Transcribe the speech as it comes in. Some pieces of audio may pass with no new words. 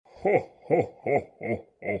Ho, ho, ho, ho,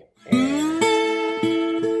 ho.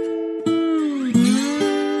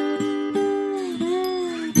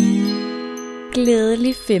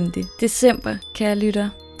 Glædelig 5. december, kære lytter.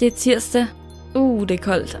 Det er tirsdag. Det er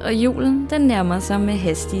koldt, og julen den nærmer sig med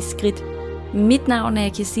hastige skridt. Mit navn er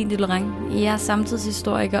Christine Laurent. Jeg er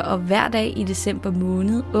samtidshistoriker, og hver dag i december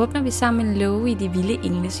måned åbner vi sammen en låge i De Vilde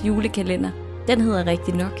Engles julekalender. Den hedder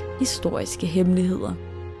rigtig nok Historiske Hemmeligheder.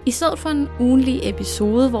 I stedet for en ugenlig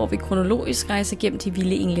episode, hvor vi kronologisk rejser gennem De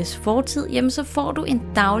Vilde Engles fortid, jamen så får du en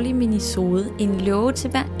daglig minisode, en låge til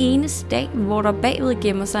hver eneste dag, hvor der bagved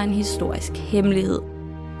gemmer sig en historisk hemmelighed.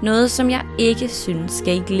 Noget, som jeg ikke synes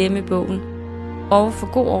skal i glemmebogen. Og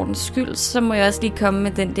for god ordens skyld, så må jeg også lige komme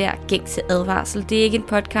med den der gængse advarsel. Det er ikke en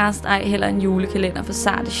podcast, ej heller en julekalender for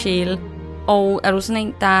sarte sjæle. Og er du sådan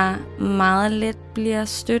en, der meget let bliver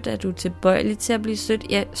stødt? Er du tilbøjelig til at blive stødt?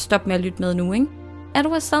 Ja, stop med at lytte med nu, ikke? Er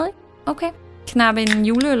du her stadig? Okay. Knap en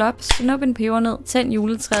juleøl op, snup en pebernød, tænd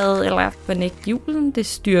juletræet eller fornægt julen. Det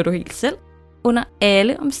styrer du helt selv. Under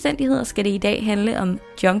alle omstændigheder skal det i dag handle om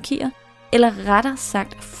junkier, eller rettere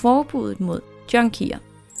sagt forbuddet mod junkier.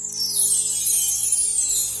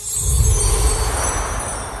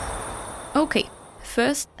 Okay,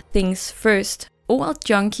 first things first. Ordet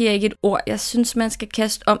junkie er ikke et ord, jeg synes, man skal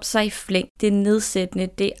kaste om sig i flæng. Det er nedsættende,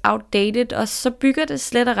 det er outdated, og så bygger det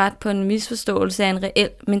slet og ret på en misforståelse af en reel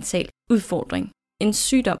mental udfordring. En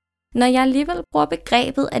sygdom. Når jeg alligevel bruger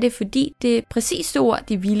begrebet, er det fordi det præcise ord,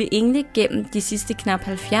 De Vilde Engle gennem de sidste knap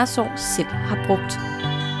 70 år selv har brugt.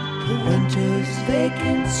 The winter's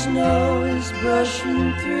vacant snow is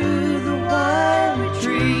brushing through the wiry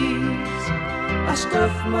trees. I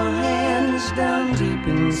stuff my hands down deep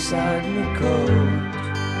inside my coat.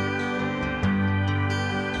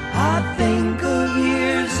 I think of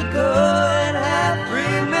years ago and half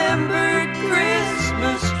remembered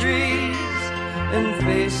Christmas trees and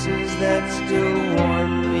faces that still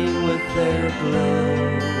warm me with their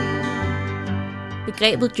glow.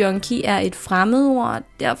 Begrebet junkie er et fremmedord,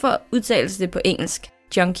 derfor udtales det på engelsk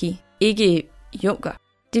junkie, ikke junker.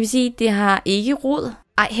 Det vil sige, det har ikke rod,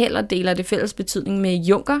 ej heller deler det fælles betydning med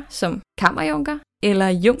junker, som kammerjunker, eller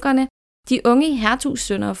junkerne, de unge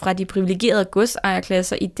hertugssønner fra de privilegerede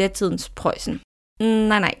godsejerklasser i datidens Preussen.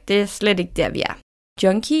 Nej, det er slet ikke der, vi er.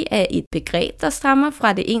 Junkie er et begreb, der stammer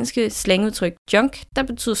fra det engelske slangudtryk junk, der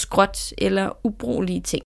betyder skrot eller ubrugelige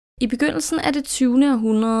ting. I begyndelsen af det 20.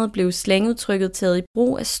 århundrede blev slangudtrykket taget i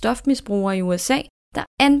brug af stofmisbrugere i USA, der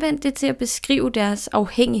anvendte det til at beskrive deres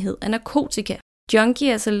afhængighed af narkotika.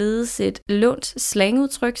 Junkie er således et lånt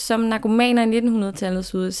slangudtryk, som narkomaner i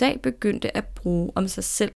 1900-tallets USA begyndte at bruge om sig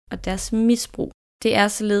selv og deres misbrug. Det er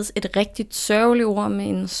således et rigtigt sørgeligt ord med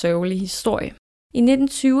en sørgelig historie. I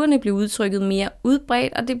 1920'erne blev udtrykket mere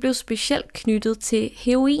udbredt, og det blev specielt knyttet til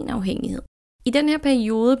heroinafhængighed. I den her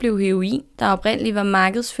periode blev heroin, der oprindeligt var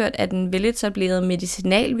markedsført af den veletablerede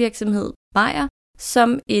medicinalvirksomhed Bayer,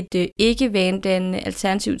 som et ikke-vanedannende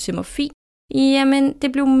alternativ til morfin, jamen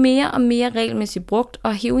det blev mere og mere regelmæssigt brugt,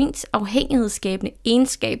 og heroins afhængighedsskabende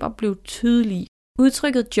egenskaber blev tydelige.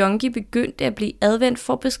 Udtrykket junkie begyndte at blive anvendt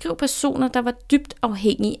for at beskrive personer, der var dybt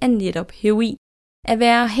afhængige af netop heroin. At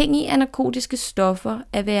være afhængig af narkotiske stoffer,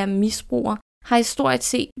 at være misbruger, har historisk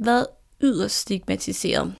set været yderst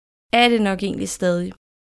stigmatiseret. Er det nok egentlig stadig.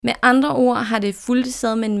 Med andre ord har det fulgt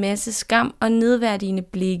med en masse skam og nedværdigende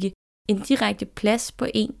blikke, en direkte plads på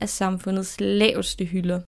en af samfundets laveste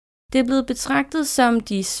hylder. Det er blevet betragtet som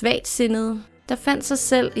de svagtsindede, der fandt sig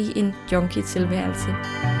selv i en junkie-tilværelse.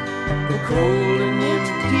 The cold and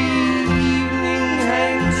empty evening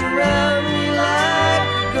hangs around me like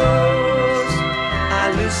a ghost. I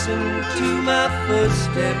listen to my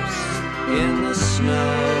footsteps in the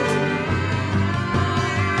snow.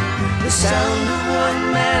 The sound of one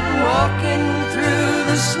man walking through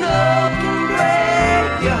the snow can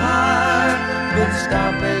break your heart, but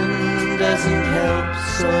stopping doesn't help,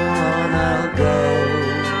 so on I'll go.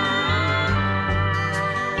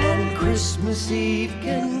 And Christmas Eve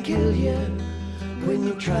can kill you when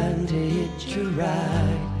you're trying to hitch a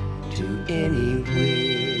ride to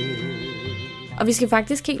anywhere. Og vi skal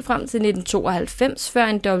faktisk helt frem til 1992, før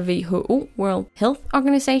en WHO, World Health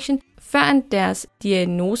Organization, før deres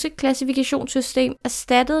diagnoseklassifikationssystem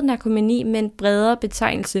erstattede narkomani med en bredere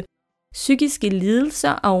betegnelse. Psykiske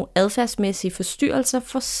lidelser og adfærdsmæssige forstyrrelser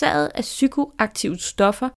forårsaget af psykoaktive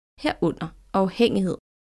stoffer, herunder afhængighed.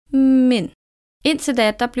 Men indtil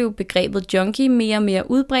da, der blev begrebet junkie mere og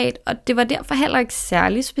mere udbredt, og det var derfor heller ikke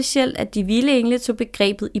særlig specielt, at De Vilde Engle tog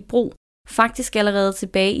begrebet i brug. Faktisk allerede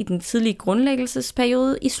tilbage i den tidlige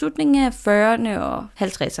grundlæggelsesperiode i slutningen af 40'erne og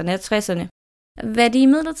 50'erne og 60'erne. Hvad de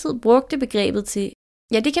imidlertid brugte begrebet til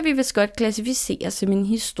Ja, det kan vi vist godt klassificere som en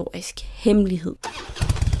historisk hemmelighed.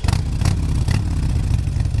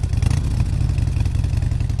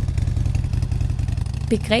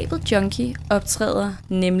 Begrebet junkie optræder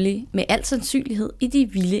nemlig med al sandsynlighed i de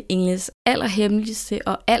vilde engles allerhemmeligste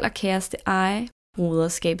og allerkæreste eje,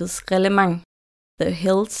 broderskabets reglement, The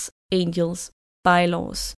Hells Angels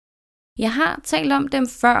Bylaws. Jeg har talt om dem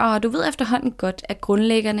før, og du ved efterhånden godt, at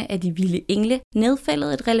grundlæggerne af de vilde engle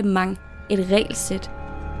nedfældede et reglement, et regelsæt.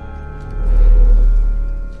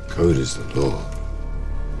 Code is the law.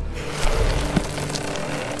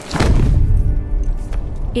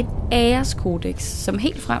 Et æreskodex, som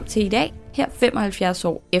helt frem til i dag, her 75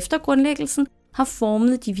 år efter grundlæggelsen, har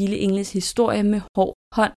formet de vilde engles historie med hård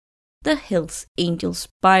hånd. The Hells Angels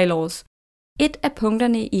Bylaws. Et af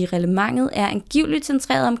punkterne i reglementet er angiveligt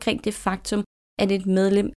centreret omkring det faktum, at et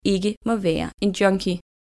medlem ikke må være en junkie.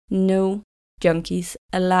 No Junkies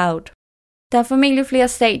Allowed. Der er formentlig flere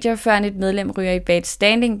stadier, før et medlem ryger i bad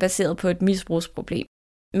standing baseret på et misbrugsproblem.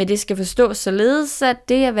 Men det skal forstås således, at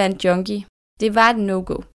det at være en junkie, det var et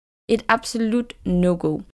no-go. Et absolut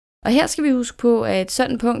no-go. Og her skal vi huske på, at et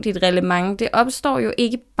sådan punkt i et reglement, det opstår jo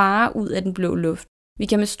ikke bare ud af den blå luft. Vi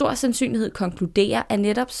kan med stor sandsynlighed konkludere, at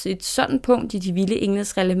netop et sådan punkt i de vilde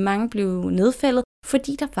engles reglement blev nedfældet,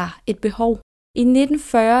 fordi der var et behov. I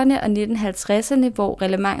 1940'erne og 1950'erne, hvor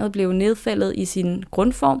reglementet blev nedfældet i sin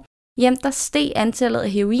grundform, der steg antallet af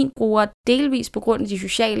heroinbrugere delvis på grund af de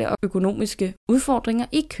sociale og økonomiske udfordringer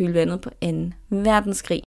i kølvandet på 2.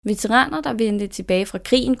 verdenskrig. Veteraner, der vendte tilbage fra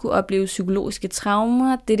krigen, kunne opleve psykologiske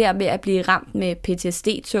traumer, det der med at blive ramt med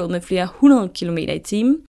PTSD-tog med flere 100 km i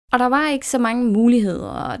timen. Og der var ikke så mange muligheder,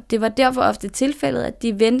 og det var derfor ofte tilfældet, at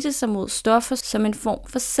de vendte sig mod stoffer som en form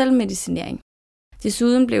for selvmedicinering.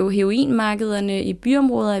 Desuden blev heroinmarkederne i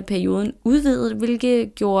byområder i perioden udvidet,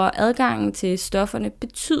 hvilket gjorde adgangen til stofferne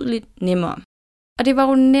betydeligt nemmere. Og det var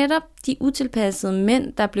jo netop de utilpassede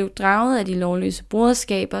mænd, der blev draget af de lovløse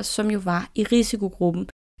broderskaber, som jo var i risikogruppen.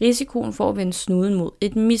 Risikoen for at vende snuden mod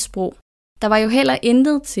et misbrug. Der var jo heller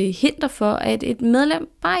intet til hinder for, at et medlem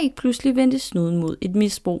bare ikke pludselig vendte snuden mod et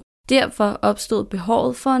misbrug. Derfor opstod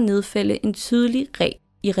behovet for at nedfælde en tydelig regel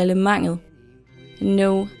i reglementet.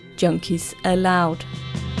 No Junkies Allowed.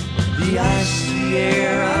 The icy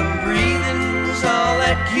air I'm breathing is all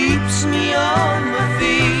that keeps me on my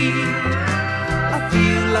feet. I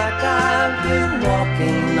feel like I've been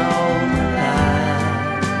walking all my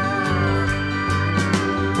life.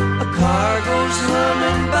 A car goes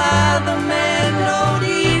humming by, the man don't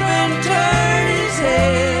even turn his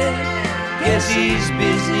head. Guess he's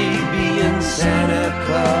busy being Santa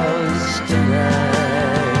Claus tonight.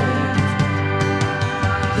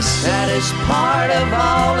 The saddest part of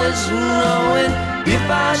all is knowing if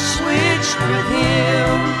I switched with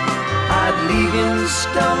him, I'd leave him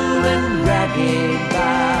stumbling ragged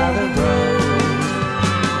by the road.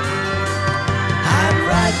 I'd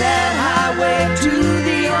ride that highway to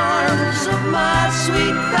the arms of my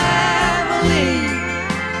sweet family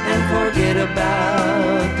and forget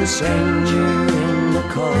about the stranger in the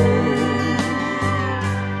cold.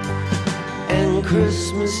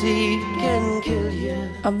 Christmas Eve can kill you.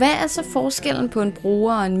 Og hvad er så forskellen på en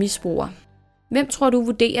bruger og en misbruger? Hvem tror du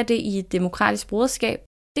vurderer det i et demokratisk broderskab?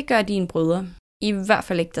 Det gør dine brødre. I hvert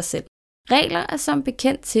fald ikke dig selv. Regler er som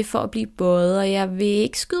bekendt til for at blive båret, og jeg vil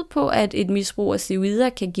ikke skyde på, at et misbrug af steroider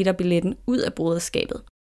kan give dig billetten ud af broderskabet.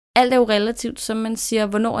 Alt er jo relativt, som man siger,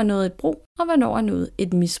 hvornår er noget et brug, og hvornår er noget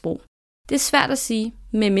et misbrug. Det er svært at sige,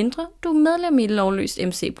 medmindre du er medlem i et lovløst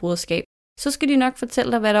MC-broderskab. Så skal de nok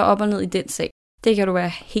fortælle dig, hvad der er op og ned i den sag. Det kan du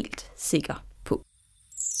være helt sikker på.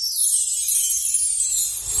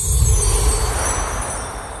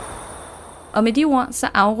 Og med de ord, så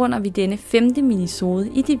afrunder vi denne 5.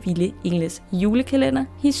 minisode i Det Vilde Engles julekalender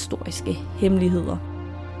Historiske Hemmeligheder.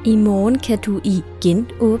 I morgen kan du igen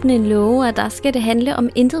åbne en låge, og der skal det handle om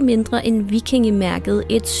intet mindre end vikingemærket.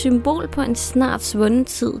 Et symbol på en snart svunden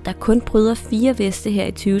tid, der kun bryder 4 veste her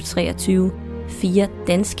i 2023. 4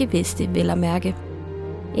 danske veste, vel at mærke.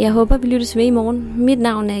 Jeg håber, vi lyttes ved i morgen. Mit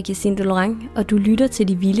navn er Christine Delorang, og du lytter til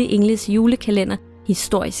De Vilde Engles julekalender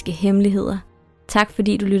Historiske Hemmeligheder. Tak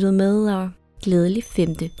fordi du lyttede med, og glædelig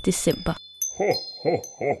 5. december. Ho, ho,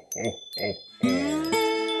 ho, ho, ho.